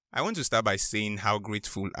I want to start by saying how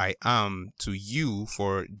grateful I am to you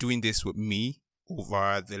for doing this with me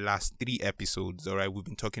over the last 3 episodes. All right, we've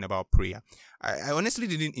been talking about prayer. I honestly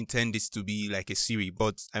didn't intend this to be like a series,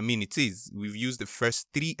 but I mean, it is. We've used the first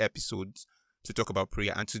 3 episodes to talk about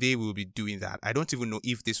prayer, and today we'll be doing that. I don't even know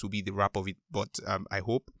if this will be the wrap of it, but I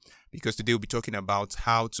hope, because today we'll be talking about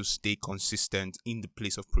how to stay consistent in the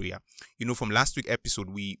place of prayer. You know, from last week's episode,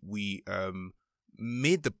 we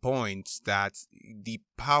made the point that the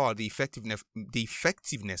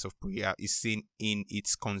effectiveness of prayer is seen in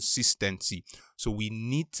its consistency. So we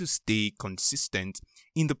need to stay consistent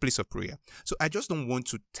in the place of prayer. So I just don't want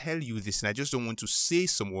to tell you this, and I just don't want to say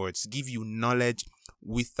some words, give you knowledge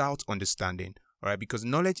without understanding. All right, because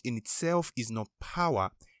knowledge in itself is not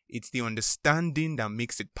power. It's the understanding that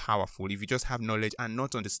makes it powerful. If you just have knowledge and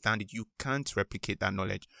not understand it, you can't replicate that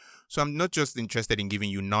knowledge. So I'm not just interested in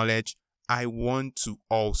giving you knowledge. I want to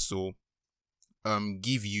also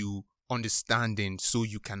give you understanding so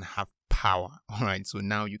you can have power. All right, so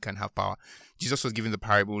now you can have power. Jesus was given the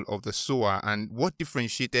parable of the sower, and what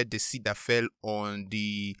differentiated the seed that fell on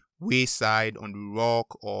the wayside, on the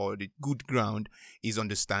rock, or the good ground is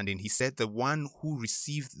understanding. He said the one who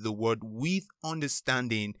received the word with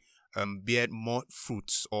understanding bear more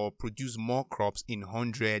fruits or produce more crops in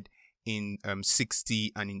 100, in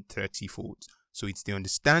 60, and in 30 folds. So it's the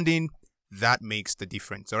understanding that makes the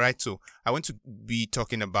difference. All right, so I want to be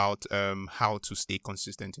talking about how to stay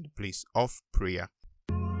consistent in the place of prayer.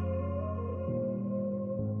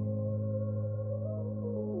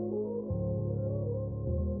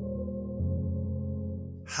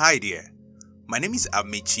 Hi there, my name is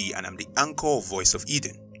Amechi and I'm the anchor of Voice of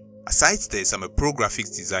Eden. Aside this, I'm a pro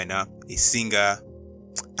graphics designer, a singer,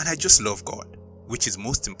 and I just love God, which is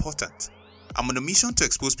most important. I'm on a mission to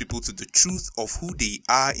expose people to the truth of who they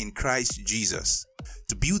are in Christ Jesus,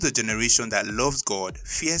 to build a generation that loves God,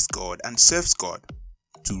 fears God, and serves God,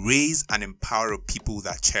 to raise and empower a people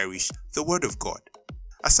that cherish the Word of God.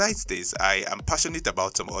 Aside this, I am passionate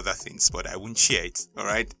about some other things, but I won't share it,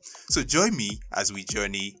 alright? So join me as we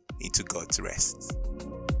journey into God's rest.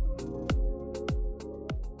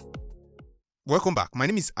 Welcome back. My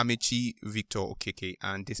name is Amechi Victor Okeke,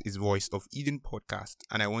 and this is Voice of Eden podcast.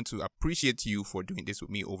 And I want to appreciate you for doing this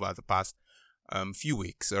with me over the past few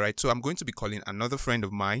weeks. All right. So I'm going to be calling another friend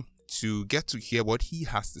of mine to get to hear what he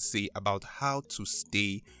has to say about how to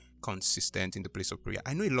stay consistent in the place of prayer.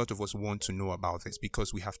 I know a lot of us want to know about this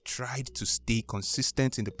because we have tried to stay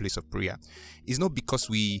consistent in the place of prayer. It's not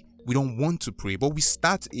because we don't want to pray, but we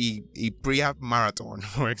start a prayer marathon,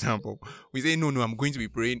 for example. We say, no, I'm going to be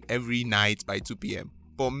praying every night by 2 p.m.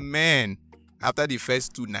 But man, after the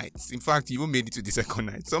first 2 nights, in fact, you even made it to the second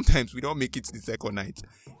night. Sometimes we don't make it to the second night.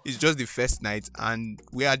 It's just the first night and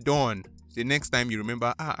we are done. The next time you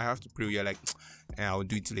remember, I have to pray, you're like, I'll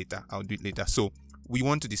do it later. So we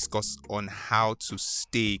want to discuss on how to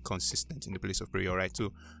stay consistent in the place of prayer. All right.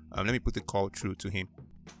 So let me put the call through to him.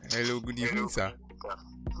 Hello, good evening, sir.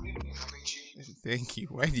 Thank you.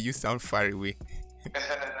 Why do you sound far away?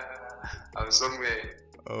 I'm somewhere.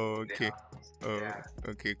 Oh, okay. Yeah.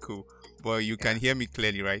 Okay, cool. Well, you can hear me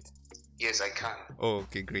clearly, right? Yes, I can. Oh,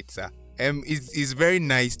 okay, great, sir. It's very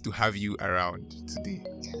nice to have you around today.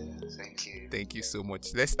 Thank you. Thank you so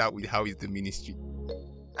much. Let's start with how is the ministry?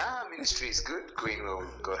 Ministry is good, going well.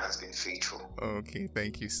 God has been faithful. Okay,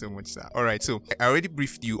 thank you so much, sir. All right, so I already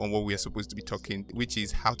briefed you on what we are supposed to be talking, which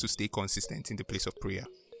is how to stay consistent in the place of prayer.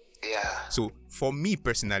 Yeah. So for me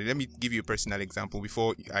personally, let me give you a personal example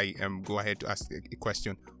before I go ahead to ask a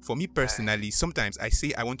question. For me personally, sometimes I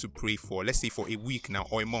say I want to pray for, let's say for a week now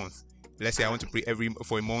or a month. Let's say I want to pray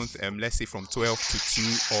for a month, let's say from 12 to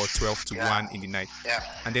 2 or 12 to 1 in the night. Yeah.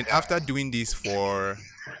 And then after doing this for,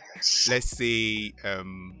 let's say,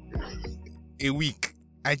 a week,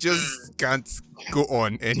 I just can't go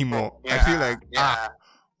on anymore. I feel like,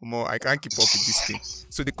 I can't keep up with this thing.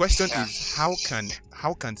 So the question is,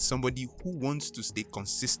 how can somebody who wants to stay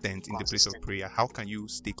consistent in the place of prayer, how can you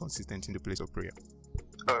stay consistent in the place of prayer?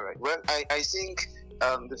 All right. Well, I think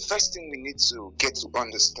the first thing we need to get to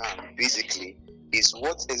understand, basically, is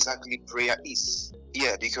what exactly prayer is.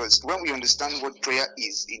 Yeah, because when we understand what prayer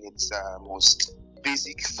is in its most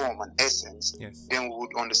basic form and essence, yes, then we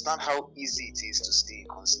would understand how easy it is to stay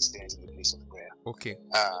consistent in the place of prayer. Okay.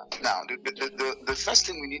 Now, the first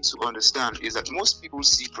thing we need to understand is that most people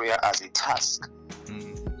see prayer as a task.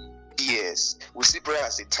 Yes, we see prayer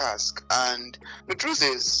as a task, and the truth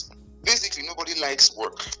is, basically, nobody likes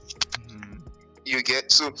work. You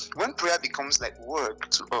get? So when prayer becomes like work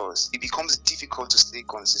to us, it becomes difficult to stay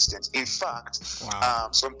consistent. In fact,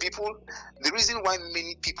 some people, the reason why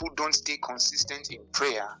many people don't stay consistent in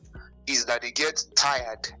prayer is that they get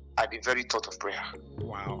tired at the very thought of prayer.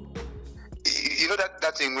 Wow. You know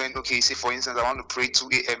that thing when, okay, say for instance, I want to pray 2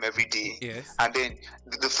 a.m. every day. Yes. And then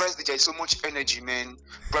the first day there is so much energy, man.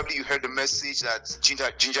 Probably you heard the message that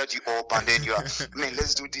gingered you up, and then you are, man,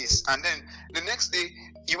 let's do this. And then the next day,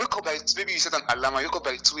 you wake up maybe you set an alarm, you wake up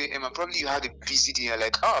by 2 a.m. and probably you had a busy day. You're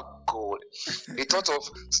like, oh God. The thought of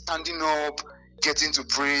standing up, getting to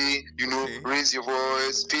pray, raise your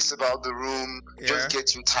voice, pace about the room, just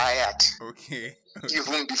get you tired. Okay.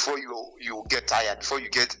 Even before you get tired, before you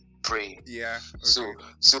get praying. Yeah. Okay.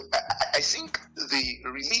 So I think the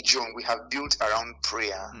religion we have built around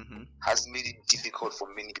prayer has made it difficult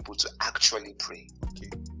for many people to actually pray.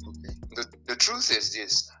 Okay. The truth is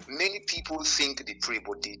this: many people think they pray,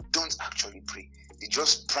 but they don't actually pray. They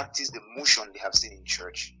just practice the motion they have seen in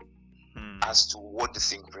church as to what the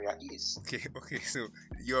thing prayer is. Okay. So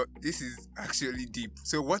this is actually deep.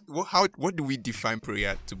 So what do we define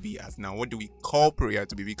prayer to be as now? What do we call prayer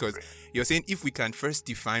to be? Because you're saying if we can first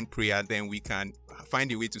define prayer, then we can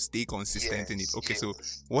find a way to stay consistent in it. Okay. Yes. So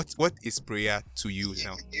what is prayer to you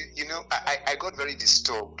now? I got very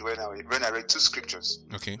disturbed when I read two scriptures.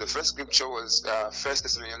 Okay. The first scripture was 1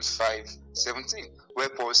 Thessalonians 5:17, where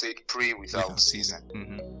Paul said, "Pray without ceasing."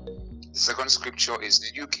 The second scripture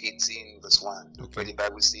is Luke 18:1, where the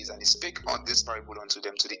Bible says, "And he spake on this parable unto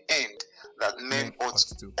them to the end that men ought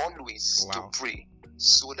always to pray,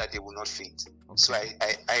 so that they will not faint." Okay. So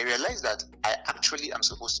I realized that I actually am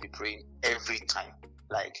supposed to be praying every time,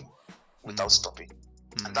 like without stopping.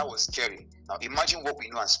 And that was scary. Now imagine what we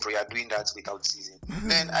know as prayer, doing that without ceasing.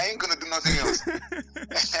 Then I ain't gonna do nothing else.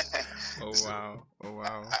 Oh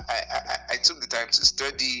wow. I took the time to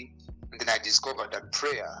study, and then I discovered that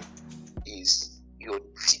prayer is your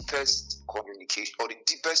deepest communication, or the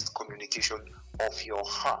deepest communication of your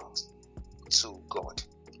heart to God.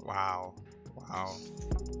 Wow.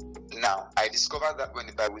 Now, I discovered that when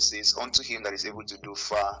the Bible says, "Unto him that is able to do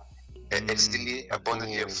far, exceedingly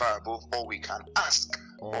abundantly and far above all we can ask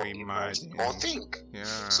or imagine or think."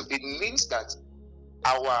 Yeah. So it means that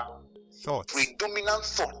our thoughts, predominant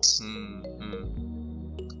thoughts,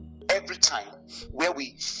 every time where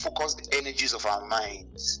we focus the energies of our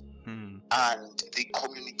minds and the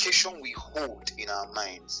communication we hold in our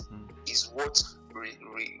minds is what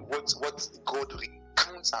God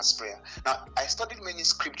recounts as prayer. Now, I studied many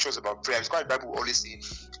scriptures about prayer. It's why the Bible will always say,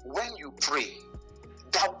 when you pray,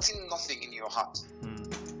 doubting nothing in your heart,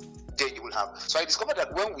 then you will have. So I discovered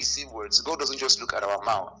that when we say words, God doesn't just look at our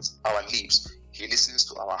mouths, our lips, He listens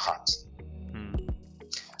to our hearts.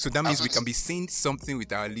 So that means we can be saying something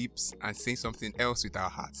with our lips and saying something else with our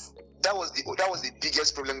hearts. That was the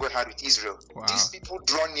biggest problem God had with Israel. Wow. These people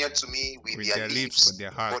draw near to me with their lips, but their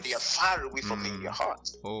hearts, but they are far away from me in their heart.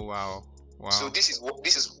 Oh wow. So this is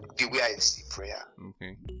the way I see prayer.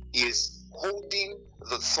 Okay. Is holding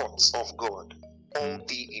the thoughts of God all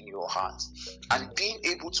day in your heart, and being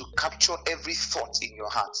able to capture every thought in your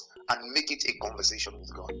heart and make it a conversation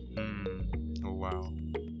with God. Oh wow.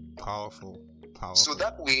 Powerful. So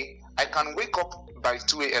that way I can wake up by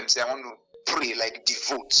 2 a.m. say I want to pray, like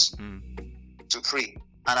devote to pray,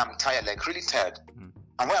 and I'm tired, like really tired.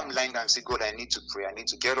 And when I'm lying down, say, God, I need to pray. I need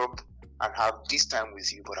to get up and have this time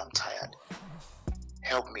with you, but I'm tired.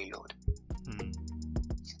 Help me, Lord.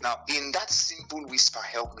 Now, in that simple whisper,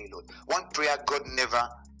 help me, Lord, one prayer God never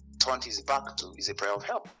turned his back to is a prayer of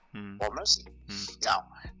help or mercy. Now,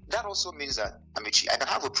 that also means that I can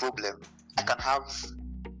have a problem. I can have,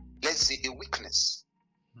 let's say, a weakness.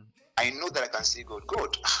 I know that I can say, God,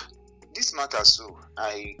 this matters, so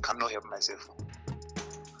I cannot help myself.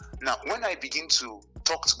 Now, when I begin to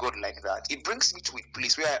talk to God like that, it brings me to a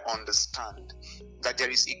place where I understand that there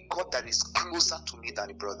is a God that is closer to me than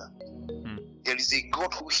a brother. There is a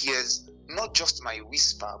God who hears not just my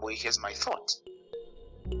whisper, but he hears my thought.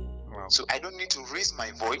 Wow. So I don't need to raise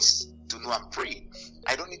my voice to know I'm praying.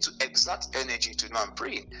 I don't need to exert energy to know I'm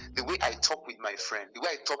praying. The way I talk with my friend, the way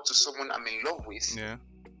I talk to someone I'm in love with,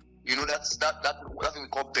 you know, that's that thing we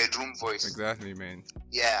call bedroom voice. Exactly, man.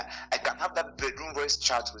 Yeah, I can have that bedroom voice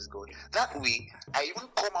chat with God. That way, I even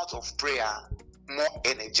come out of prayer more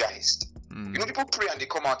energized. You know, people pray and they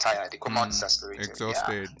come out tired, they come out exasperated,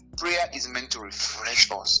 exhausted. Yeah. Prayer is meant to refresh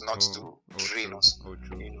us, not to drain us.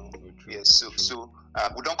 You know, yes. So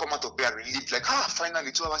we don't come out of prayer relieved, like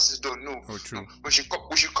finally 2 hours is done. No, no. We should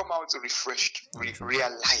come out refreshed,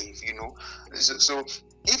 realive. You know, so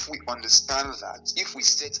if we understand that, if we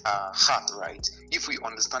set our heart right, if we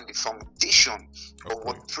understand the foundation of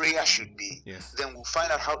what prayer should be, then we'll find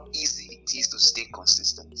out how easy it is to stay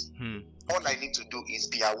consistent. All I need to do is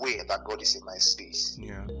be aware that God is in my space.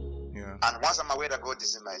 Yeah. And once I'm aware that God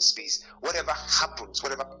is in my space, whatever happens,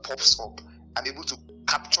 whatever pops up, I'm able to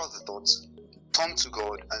capture the thoughts, turn to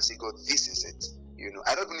God and say, God, this is it.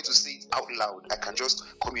 I don't need to say it out loud. I can just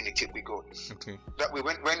communicate with God. Okay. That way,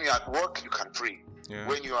 when you're at work, you can pray. Yeah.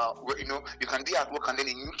 When you are, you can be at work and then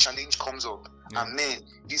a new challenge comes up. Yeah. And man,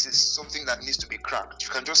 this is something that needs to be cracked. You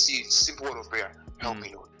can just see a simple word of prayer. Help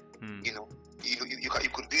me, Lord. You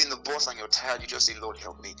could be in the bus and you're tired. You just say, Lord,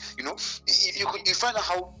 help me. You find out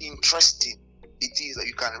how interesting it is that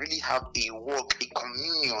you can really have a walk, a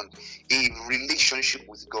communion, a relationship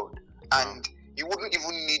with God, and you wouldn't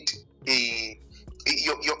even need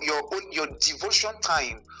your devotion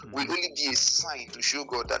time will only be a sign to show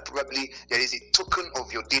God that probably there is a token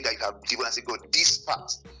of your day that you have given and say, God, this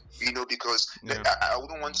part, because I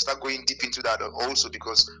wouldn't want to start going deep into that also,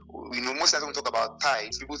 because most times when we talk about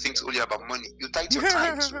tithes, people think it's only about money. You tithe your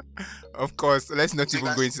time too. Of course, let's not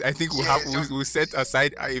even go into. I think we'll set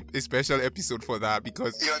aside a special episode for that,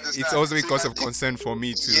 because it's also a cause of concern for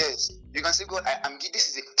me too. Yes, you can say, God, this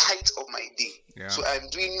is a tithe of my day. Yeah. So I'm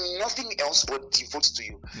doing nothing else but devote to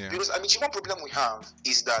you. Yeah. Because the one problem we have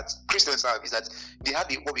is that Christians have is that they have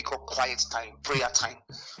what we call quiet time, prayer time.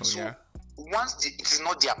 Once it is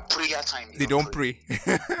not their prayer time, they don't pray.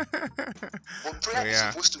 But prayer is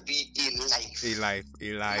supposed to be a life,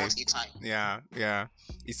 not a time. Yeah.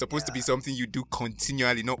 It's supposed to be something you do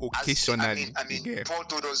continually, not occasionally. Paul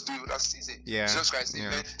told us do that season. Yeah. Jesus Christ.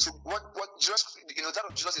 Yeah. So what Jesus, that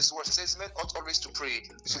of Jesus' words, he says men ought always to pray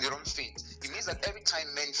so they don't faint. It means that every time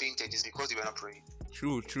men fainted is because they were not praying.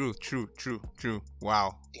 True.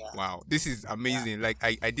 Wow. Yeah. Wow. This is amazing. Yeah. Like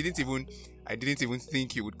I didn't even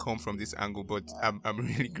think it would come from this angle, but I'm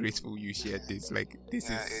really grateful you shared this. Like this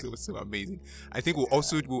is so amazing. I think we'll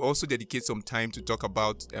also dedicate some time to talk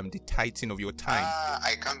about the tithing of your time.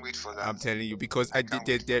 I can't wait for that. I'm telling you, because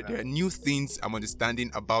there are new things I'm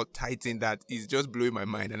understanding about tithing that is just blowing my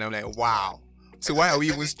mind, and I'm like, wow. So why are we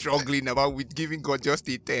even struggling with giving God just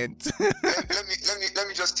a tenth? let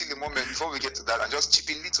me just take a moment before we get to that and just chip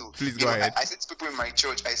in little. Please go ahead. I said to people in my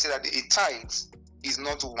church, I said that a tithe is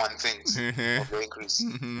not 1/10 of your increase.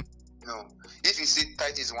 No. If you say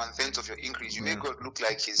tithe is 1/10 of your increase, you make God look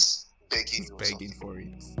like he's begging you. Begging for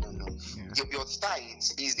it. No. Yeah. Your tithe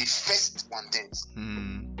is the first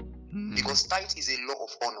 1/10. Because tithe is a law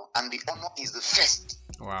of honor, and the honor is the first.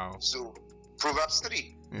 Wow. So Proverbs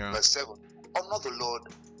 3, verse 7. Honor the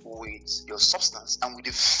Lord with your substance and with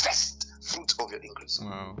the first fruit of your increase.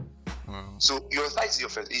 Wow. So your tithe is your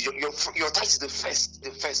first. Your tithe is the first.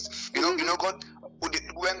 God,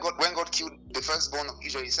 when God killed the firstborn of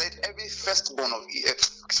Israel, he said every firstborn of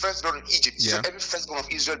Egypt. He said every firstborn of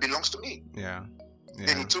Israel belongs to me. Yeah.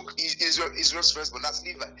 Then he took Israel's firstborn, that's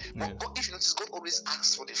Levi. But God, if you notice, God always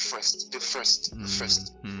asks for the first.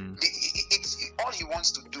 All he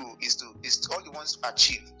wants to do all he wants to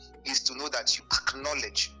achieve is to know that you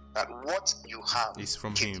acknowledge that what you have is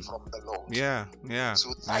from came him, from the Lord. Yeah.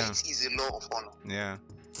 So tithe is a law of honor. Yeah.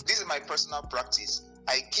 This is my personal practice.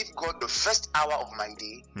 I give God the first hour of my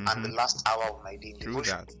day and the last hour of my day in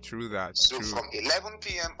devotion. True that. So from 11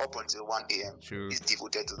 p.m. up until 1 a.m. is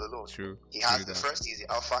devoted to the Lord. He has the first, he's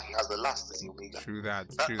the Alpha, he has the last, is the Omega. True that.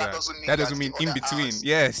 That doesn't mean in between. Hours,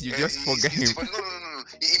 yes, you just forget him. No.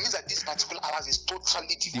 It means that this particular hours is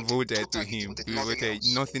totally devoted to him.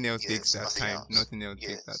 Nothing else takes that time. Nothing else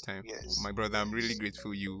takes that time. Yes. My brother, I'm really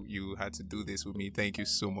grateful you had to do this with me. Thank you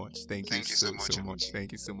so much. Thank you so much.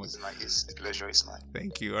 Thank you so much. The pleasure is mine.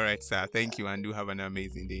 Thank you. All right, sir. Thank you, and do have an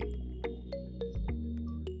amazing day.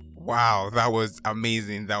 Wow, that was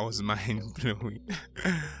amazing. That was mind-blowing.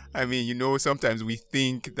 I mean, sometimes we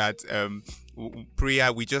think that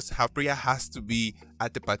prayer has to be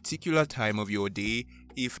at a particular time of your day.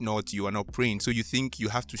 If not, you are not praying. So you think you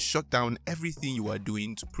have to shut down everything you are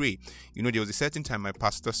doing to pray. There was a certain time my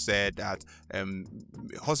pastor said that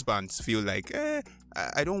husbands feel like,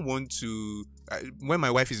 I don't want to, when my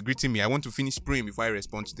wife is greeting me, I want to finish praying before I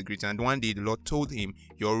respond to the greeting. And one day the Lord told him,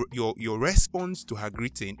 your response to her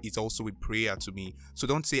greeting is also a prayer to me. So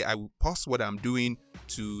don't say, I will pause what I'm doing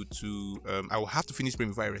I will have to finish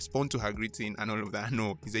praying before I respond to her greeting and all of that.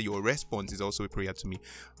 No, he said your response is also a prayer to me.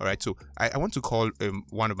 All right, so I want to call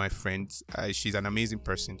one of my friends. She's an amazing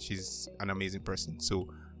person. So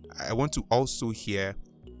I want to also hear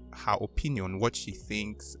her opinion, what she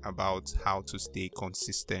thinks about how to stay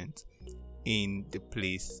consistent in the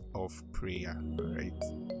place of prayer. All right,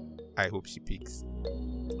 I hope she picks.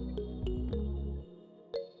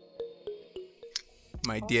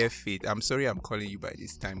 My dear Faith, I'm sorry I'm calling you by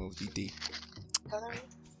this time of the day. Hello?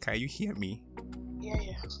 Can you hear me? Yeah.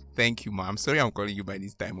 Thank you, ma. I'm sorry I'm calling you by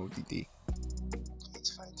this time of the day.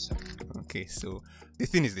 It's fine, sir. Okay, so the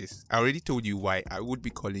thing is this. I already told you why I would be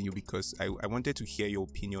calling you, because I wanted to hear your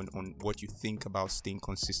opinion on what you think about staying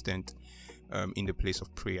consistent in the place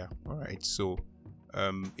of prayer. All right. So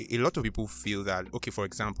a lot of people feel that, okay, for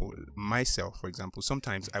example, myself,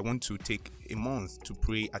 sometimes I want to take a month to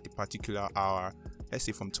pray at a particular hour, let's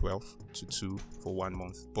say from 12 to 2 for 1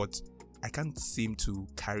 month, but I can't seem to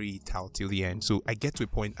carry it out till the end. So I get to a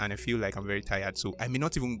point and I feel like I'm very tired. So I may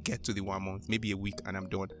not even get to the 1 month, maybe a week, and I'm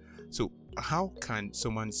done. So how can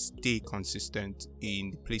someone stay consistent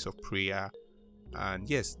in the place of prayer? And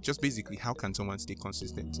yes, just basically, how can someone stay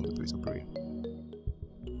consistent in the place of prayer?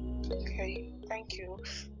 Okay, thank you.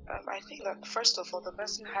 I think that first of all, the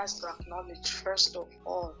person has to acknowledge first of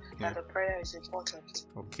all that the prayer is important.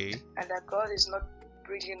 Okay. And that God is not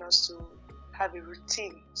bringing us to have a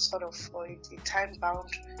routine, sort of, or a time bound.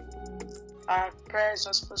 Our prayer is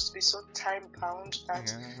not supposed to be so time bound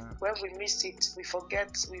that when we miss it, we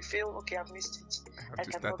forget, we feel, okay, I've missed it, I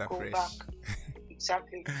cannot go back.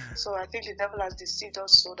 Exactly. So I think the devil has deceived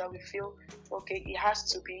us so that we feel, okay, it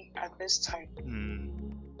has to be at this time.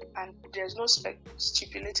 And there's no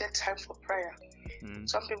stipulated time for prayer.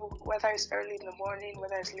 Some people, whether it's early in the morning,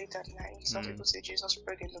 whether it's late at night, some people say Jesus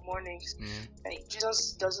prayed in the mornings. Like,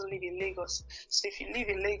 Jesus doesn't live in Lagos. So if you live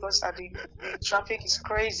in Lagos and the traffic is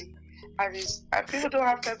crazy, and people don't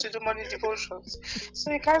have time to do morning devotions,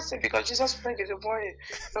 so you can't say because Jesus prayed in the morning,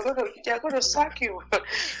 they're going to sack you.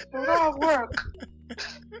 You don't have work.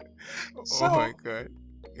 Oh my God.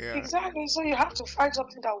 Yeah. Exactly. So you have to find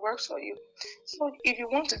something that works for you. So if you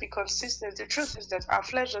want to be consistent, the truth is that our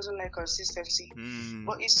flesh doesn't like consistency.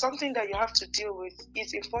 But it's something that you have to deal with.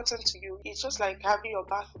 It's important to you. It's just like having your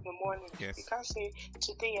bath in the morning. Yes. You can't say,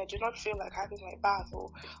 today I do not feel like having my bath, or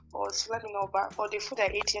let me not bath, or the food I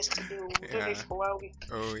ate yesterday will do it for 1 week.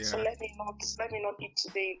 Oh, yeah. So let me not eat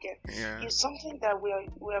today again. Yeah. It's something that we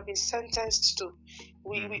have been sentenced to.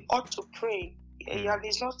 We ought to pray. And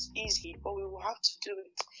it's not easy, but we will have to do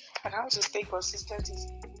it. And how to stay consistent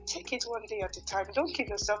is take it one day at a time. Don't give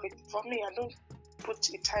yourself it. For me, I don't put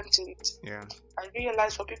a time to it. Yeah. I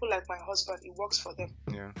realize for people like my husband, it works for them.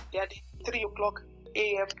 Yeah. They are the 3 o'clock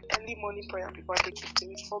a.m. early morning prayer people, and they keep to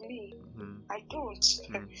it. For me, I don't.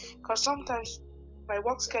 Because sometimes my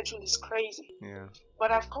work schedule is crazy. Yeah. But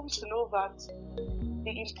I've come to know that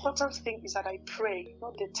the important thing is that I pray,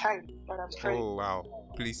 not the time that I'm praying. Oh, wow.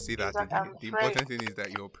 Please say that again. The important thing is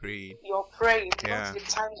that you're praying. You're praying, not the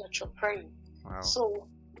time that you're praying. Wow. So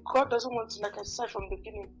God doesn't want to, like I said from the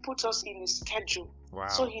beginning, put us in a schedule. Wow.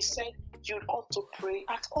 So He said you ought to pray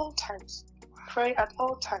at all times. Pray at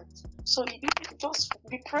all times. So you just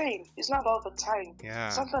be praying. It's not about the time. Yeah.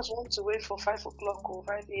 Sometimes we want to wait for 5 o'clock or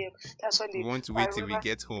 5 a.m. That's when we want to wait till we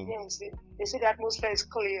get home. Yes, they say the atmosphere is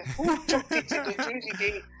clear. Who took it during the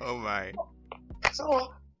day? Oh my.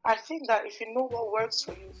 So I think that if you know what works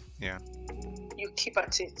for you, you keep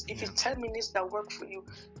at it. If it's 10 minutes that work for you,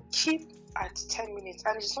 keep at 10 minutes.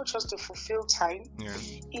 And it's not just to fulfill time.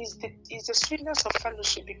 It's the sweetness of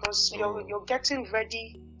fellowship, because you're getting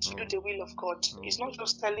ready to do the will of God. It's not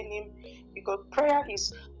just telling Him, because prayer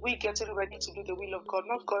is we getting ready to do the will of God,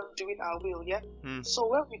 not God doing our will. So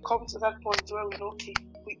when we come to that point where we know, okay,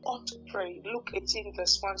 we ought to pray. Luke 18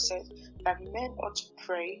 verse 1 says that men ought to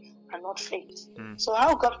pray and not faint. So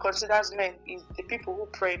how God considers men is the people who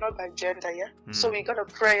pray, not by gender. So we gotta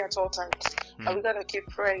pray at all times, and we gotta keep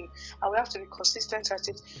praying, and we have to be consistent at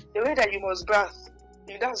it. The way that you must breathe,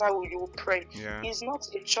 that's how you will pray. It's not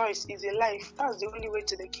a choice, it's a life. That's the only way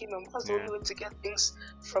to the kingdom. That's the only way to get things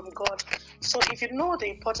from God. So if you know the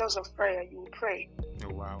importance of prayer, you will pray.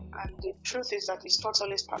 Oh, wow. And the truth is that it's not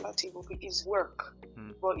always palatable. It's work,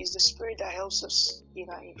 but it's the Spirit that helps us in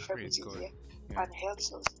our infirmities, and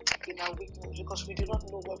helps us in our weakness, because we do not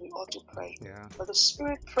know what we ought to pray. But the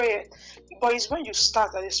Spirit prayer, but it's when you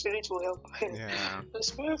start that the Spirit will help. The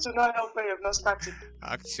Spirit will not help when you have not started.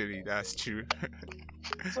 Actually, that's true.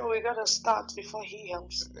 So we gotta start before He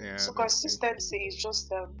helps. So consistency is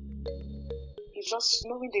just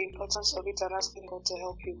knowing the importance of it and asking God to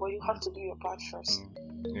help you. But you have to do your part first.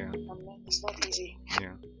 And it's not easy.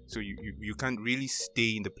 So you can't really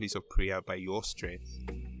stay in the place of prayer by your strength.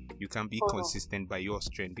 You can be consistent by your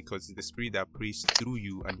strength, because it's the Spirit that prays through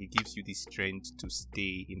you, and He gives you the strength to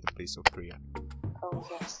stay in the place of prayer. Oh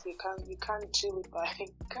yes, you can't do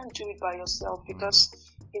it by yourself,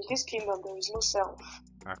 because in this kingdom there is no self.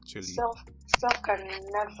 Actually, self can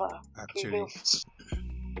never prevail.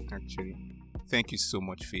 Actually, thank you so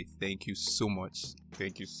much, Faith. Thank you so much.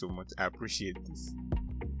 I appreciate this.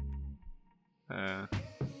 Oh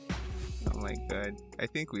my God, I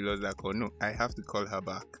think we lost that call. No, I have to call her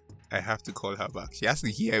back. She has to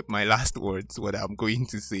hear my last words, what I'm going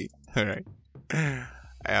to say. All right.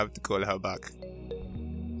 I have to call her back.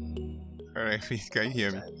 All right, Faith, can you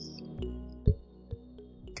hear me?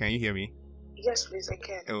 Can you hear me? Yes, please, I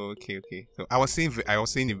can. Oh, okay. So I was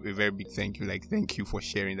saying a very big thank you. Like, thank you for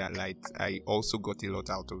sharing that light. I also got a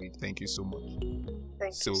lot out of it. Thank you so much.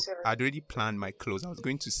 Thank you, sir. I'd already planned my close. I was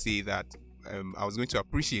going to say that I was going to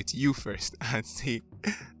appreciate you first and say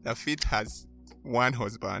that Faith has one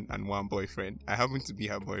husband and one boyfriend. I happen to be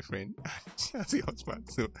her boyfriend. She has a husband.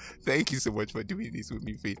 So thank you so much for doing this with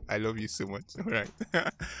me, Faith. I love you so much. All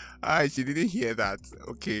right. She didn't hear that.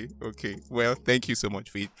 Okay. Well, thank you so much,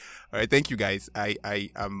 Faith. All right. Thank you, guys. I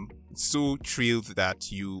am so thrilled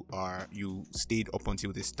that you stayed up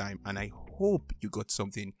until this time, and I hope you got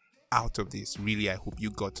something out of this. Really, I hope you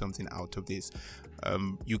got something out of this.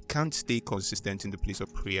 You can't stay consistent in the place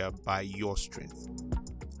of prayer by your strength.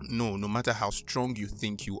 No matter how strong you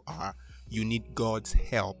think you are, you need God's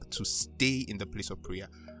help to stay in the place of prayer.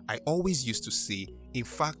 I always used to say, in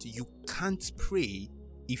fact, you can't pray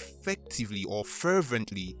effectively or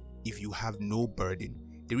fervently if you have no burden.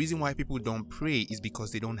 The reason why people don't pray is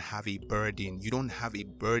because they don't have a burden. You don't have a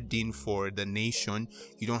burden for the nation.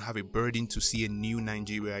 You don't have a burden to see a new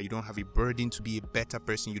Nigeria. You don't have a burden to be a better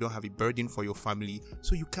person. You don't have a burden for your family.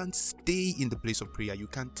 So you can't stay in the place of prayer. You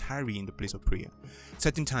can't tarry in the place of prayer.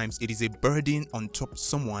 Certain times it is a burden on top of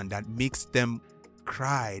someone that makes them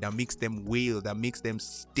cry, that makes them wail, that makes them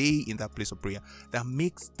stay in that place of prayer, that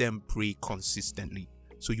makes them pray consistently.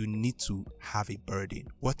 So you need to have a burden.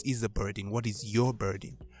 What is the burden? What is your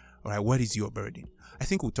burden? All right, what is your burden? I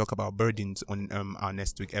think we'll talk about burdens on our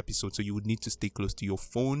next week episode. So you would need to stay close to your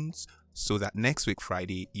phones so that next week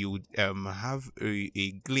Friday you would have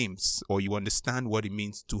a glimpse, or you understand what it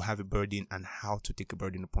means to have a burden and how to take a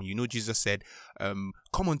burden upon you. Jesus said,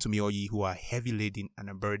 come unto me, all ye who are heavy laden and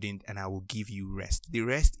are burdened, and I will give you rest. The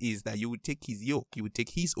rest is that you would take his yoke, you would take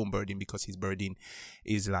his own burden, because his burden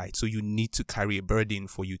is light. So you need to carry a burden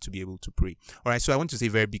for you to be able to pray. All right, so I want to say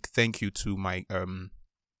a very big thank you to my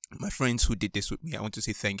friends who did this with me. I want to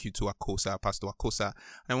say thank you to Akosa, Pastor Akosa.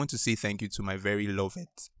 I want to say thank you to my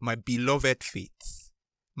my beloved Faith,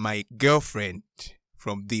 my girlfriend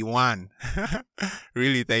from day one.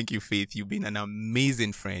 Really, thank you, Faith. You've been an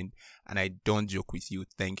amazing friend, and I don't joke with you.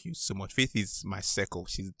 Thank you so much. Faith is my circle.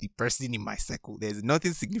 She's the person in my circle. There's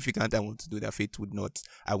nothing significant I want to do that Faith would not.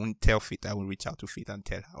 I won't tell Faith. I will reach out to Faith and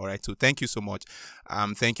tell her. All right. So thank you so much.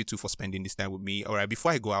 Thank you too for spending this time with me. All right.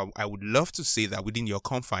 Before I go, I would love to say that within your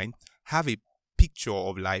confine, have a picture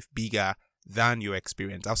of life bigger than your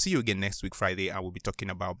experience. I'll see you again next week, Friday. I will be talking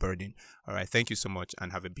about burden. All right. Thank you so much,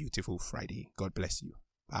 and have a beautiful Friday. God bless you.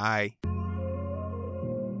 Bye.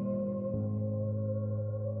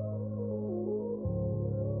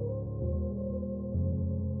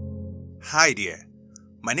 Hi there.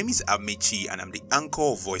 My name is Amici, and I'm the anchor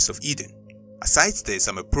of Voice of Eden. Aside this,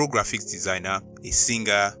 I'm a pro graphics designer, a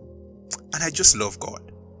singer, and I just love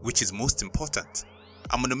God, which is most important.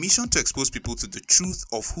 I'm on a mission to expose people to the truth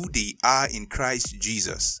of who they are in Christ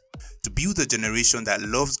Jesus, to build a generation that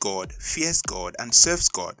loves God, fears God, and serves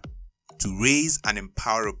God, to raise and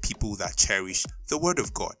empower a people that cherish the Word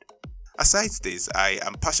of God. Aside this, I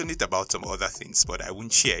am passionate about some other things, but I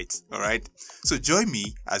won't share it, alright? So join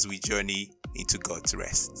me as we journey into God's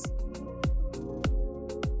rest.